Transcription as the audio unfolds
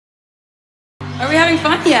Are we having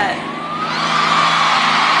fun yet?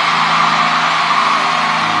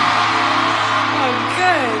 Oh,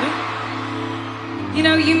 good. You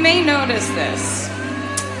know, you may notice this.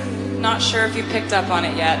 Not sure if you picked up on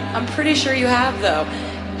it yet. I'm pretty sure you have, though.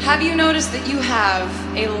 Have you noticed that you have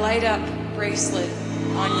a light-up bracelet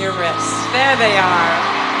on your wrist? There they are.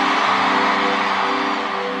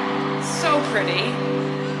 So pretty.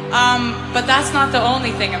 But that's not the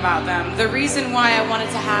only thing about them. The reason why I wanted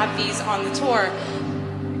to have these on the tour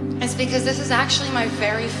is because this is actually my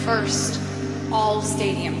very first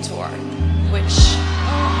all-stadium tour, which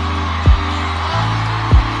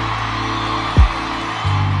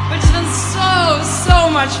has been so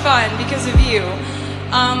much fun because of you.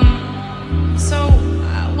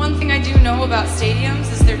 One thing I do know about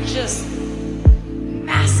stadiums is they're just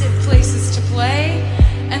massive places to play.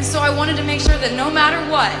 And so I wanted to make sure that no matter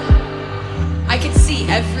what, I could see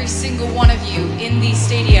every single one of you in these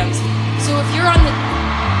stadiums. So if you're on the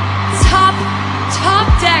top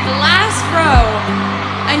deck, last row,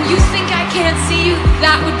 and you think I can't see you,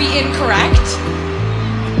 that would be incorrect.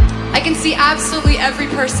 I can see absolutely every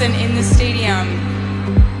person in this stadium.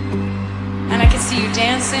 And I can see you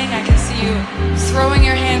dancing, I can see you throwing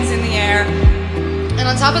your hands in the air. And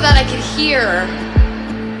on top of that, I can hear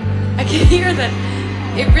that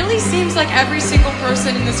it really seems like every single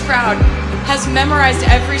person in this crowd has memorized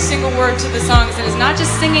every single word to the songs and is not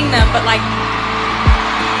just singing them, but like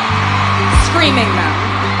screaming them.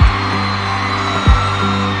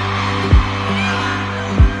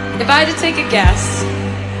 If I had to take a guess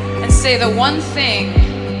and say the one thing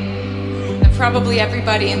that probably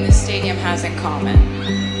everybody in this stadium has in common,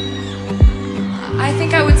 I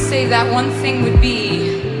think I would say that one thing would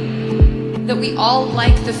be that we all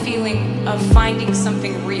like the feeling of finding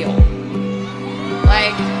something real.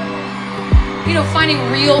 Like, you know, finding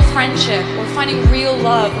real friendship, or finding real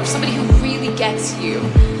love, or somebody who really gets you,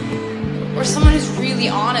 or someone who's really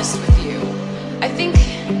honest with you. I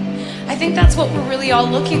think that's what we're really all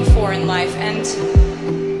looking for in life, and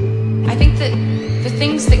I think that the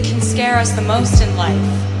things that can scare us the most in life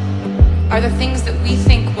are the things that we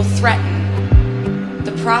think will threaten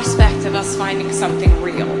the prospect of us finding something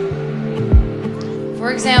real.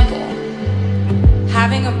 For example,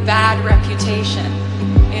 having a bad reputation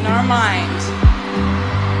in our mind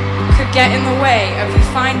could get in the way of you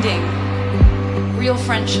finding real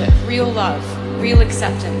friendship, real love, real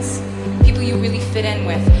acceptance, people you really fit in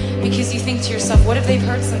with, because you think to yourself, what if they've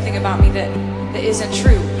heard something about me that isn't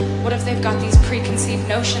true? What if they've got these preconceived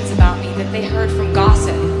notions about me that they heard from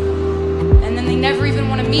gossip? And then they never even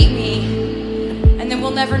want to meet me, and then we'll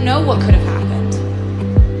never know what could have happened.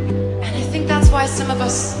 And I think that's why some of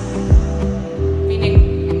us,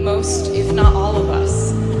 meaning most, if not all of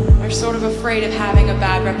us, are sort of afraid of having a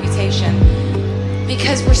bad reputation,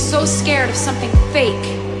 because we're so scared of something fake,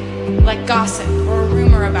 like gossip, or a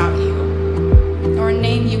rumor about you, or a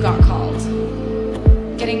name you got called,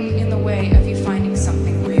 getting in the way of you finding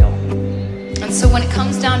something real. And so when it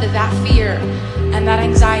comes down to that fear and that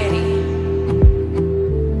anxiety,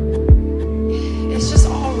 it's just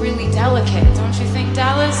all really delicate, don't you think,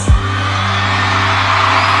 Dallas?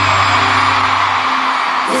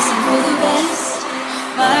 Listen for the best.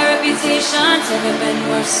 My reputation's never been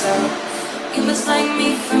worse, so you must like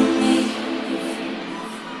me from me.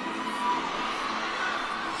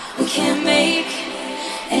 We can't make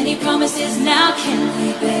any promises now, can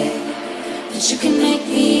we, babe? But you can make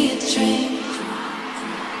me a drink.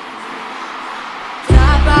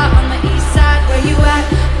 Drive by on the east side, where you at?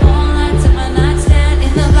 All night to my nightstand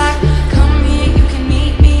in the back. Come here, you can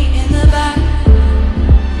meet me in the back.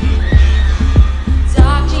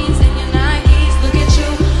 Dark jeans and your Nikes, look at you.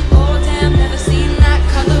 Oh damn, never seen that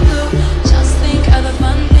color blue. Just think of the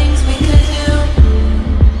fun things we could do.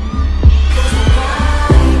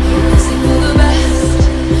 Listen for the best.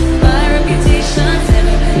 My reputation's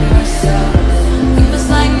never been worse, so you must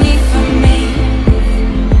like me from me.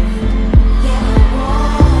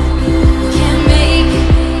 We can't make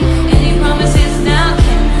any promises now,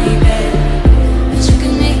 can we, babe? But you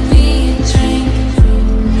can make me a drink.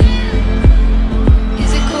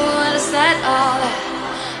 Is it cool that I said all that?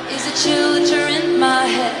 Is it chill that you're in my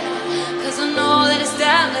head? 'Cause I know that it's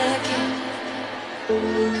delicate.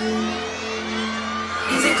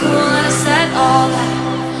 Is it cool that I said all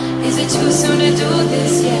that? Is it too soon to do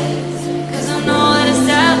this yet?